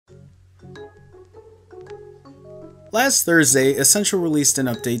Last Thursday, Essential released an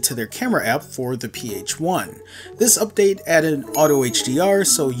update to their camera app for the PH-1. This update added auto HDR,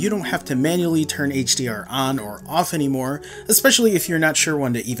 so you don't have to manually turn HDR on or off anymore, especially if you're not sure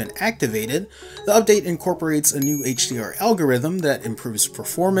when to even activate it. The update incorporates a new HDR algorithm that improves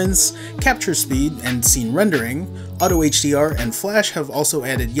performance, capture speed, and scene rendering. Auto HDR and Flash have also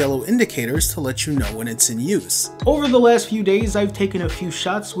added yellow indicators to let you know when it's in use. Over the last few days, I've taken a few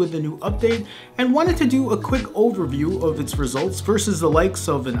shots with the new update and wanted to do a quick overview of its results versus the likes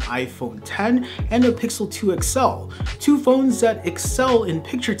of an iPhone X and a Pixel 2 XL, two phones that excel in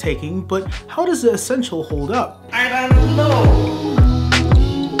picture taking, but how does the Essential hold up? I don't know.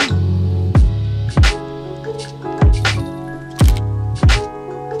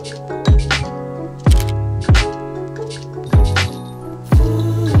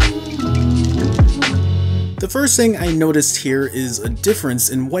 The first thing I noticed here is a difference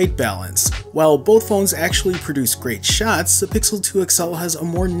in white balance. While both phones actually produce great shots, the Pixel 2 XL has a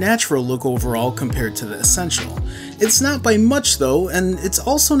more natural look overall compared to the Essential. It's not by much though, and it's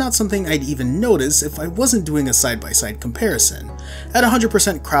also not something I'd even notice if I wasn't doing a side-by-side comparison. At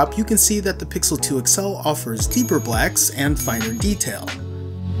 100% crop, you can see that the Pixel 2 XL offers deeper blacks and finer detail.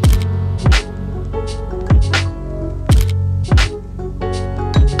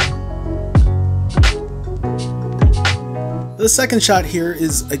 The second shot here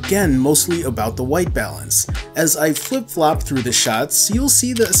is again mostly about the white balance. As I flip-flop through the shots, you'll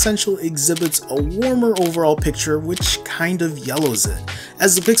see the Essential exhibits a warmer overall picture which kind of yellows it,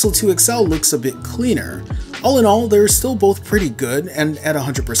 as the Pixel 2 XL looks a bit cleaner. All in all, they're still both pretty good, and at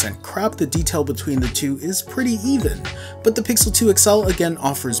 100% crop, the detail between the two is pretty even. But the Pixel 2 XL again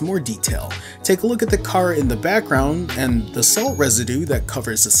offers more detail. Take a look at the car in the background and the salt residue that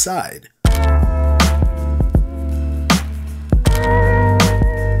covers the side.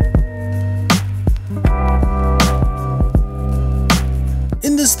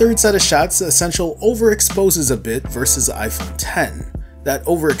 In this third set of shots, the Essential overexposes a bit versus the iPhone X. That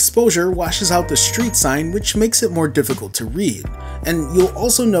overexposure washes out the street sign, which makes it more difficult to read. And you'll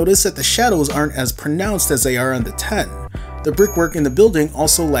also notice that the shadows aren't as pronounced as they are on the X. The brickwork in the building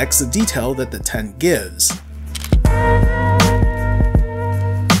also lacks the detail that the X gives.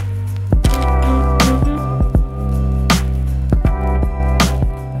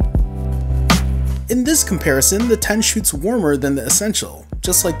 In this comparison, the X shoots warmer than the Essential,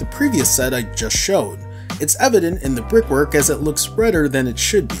 just like the previous set I just showed. It's evident in the brickwork as it looks redder than it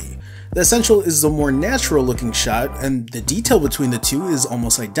should be. The Essential is the more natural looking shot, and the detail between the two is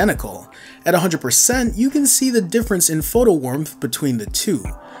almost identical. At 100%, you can see the difference in photo warmth between the two.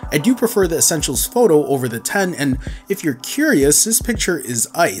 I do prefer the Essential's photo over the X, and if you're curious, this picture is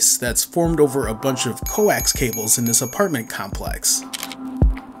ice that's formed over a bunch of coax cables in this apartment complex.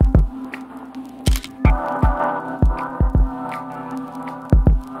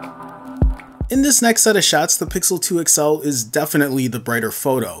 In this next set of shots, the Pixel 2 XL is definitely the brighter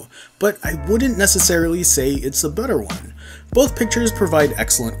photo, but I wouldn't necessarily say it's the better one. Both pictures provide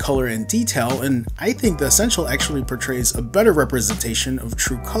excellent color and detail, and I think the Essential actually portrays a better representation of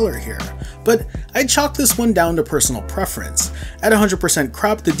true color here. But I'd chalk this one down to personal preference. At 100%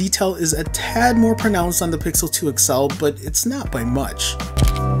 crop, the detail is a tad more pronounced on the Pixel 2 XL, but it's not by much.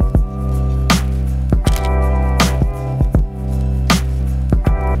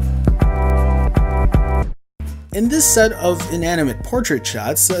 In this set of inanimate portrait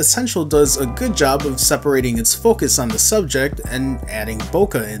shots, the Essential does a good job of separating its focus on the subject and adding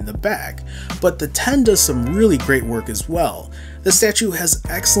bokeh in the back, but the X does some really great work as well. The statue has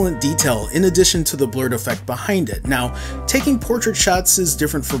excellent detail in addition to the blurred effect behind it. Now, taking portrait shots is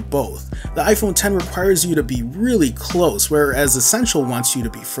different for both. The iPhone X requires you to be really close, whereas Essential wants you to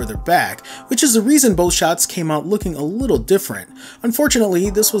be further back, which is the reason both shots came out looking a little different.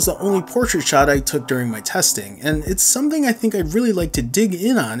 Unfortunately, this was the only portrait shot I took during my testing, and it's something I think I'd really like to dig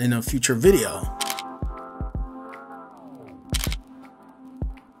in on in a future video.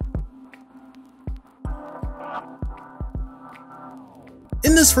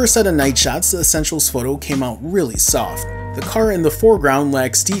 In this first set of night shots, the Essential's photo came out really soft. The car in the foreground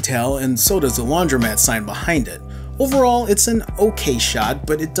lacks detail, and so does the laundromat sign behind it. Overall, it's an okay shot,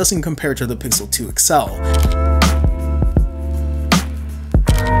 but it doesn't compare to the Pixel 2 XL.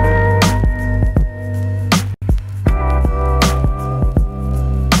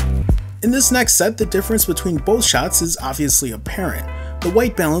 In this next set, the difference between both shots is obviously apparent. The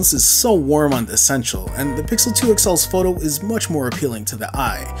white balance is so warm on the Essential, and the Pixel 2 XL's photo is much more appealing to the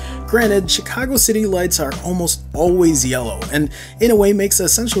eye. Granted, Chicago city lights are almost always yellow, and in a way makes the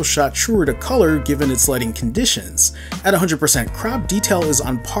Essential shot truer to color given its lighting conditions. At 100% crop, detail is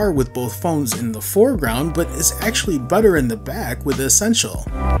on par with both phones in the foreground, but is actually better in the back with the Essential.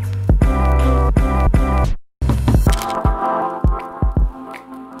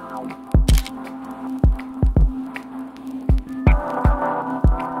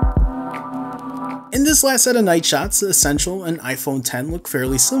 In this last set of night shots, the Essential and iPhone X look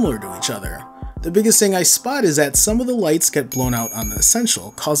fairly similar to each other. The biggest thing I spot is that some of the lights get blown out on the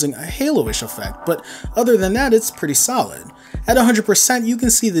Essential, causing a halo-ish effect, but other than that it's pretty solid. At 100% you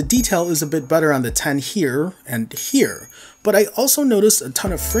can see the detail is a bit better on the X here and here, but I also noticed a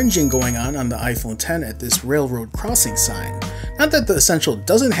ton of fringing going on the iPhone X at this railroad crossing sign. Not that the Essential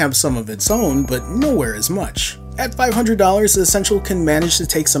doesn't have some of its own, but nowhere as much. At $500, the Essential can manage to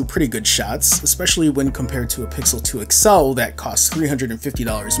take some pretty good shots, especially when compared to a Pixel 2 XL that costs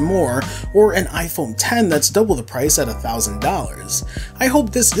 $350 more, or an iPhone X that's double the price at $1,000. I hope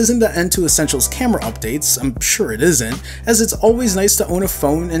this isn't the end to Essential's camera updates, I'm sure it isn't, as it's always nice to own a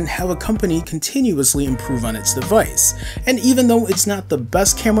phone and have a company continuously improve on its device. And even though it's not the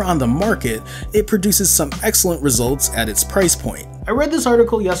best camera on the market, it produces some excellent results at its price point. I read this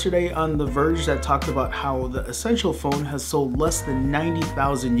article yesterday on The Verge that talked about how the Essential phone has sold less than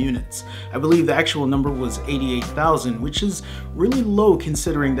 90,000 units. I believe the actual number was 88,000, which is really low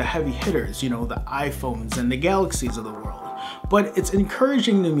considering the heavy hitters, you know, the iPhones and the Galaxies of the world. But it's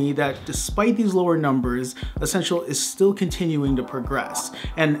encouraging to me that despite these lower numbers, Essential is still continuing to progress.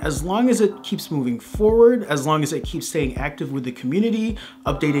 And as long as it keeps moving forward, as long as it keeps staying active with the community,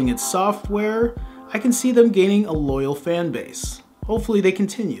 updating its software, I can see them gaining a loyal fan base. Hopefully they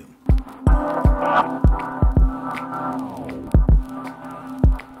continue.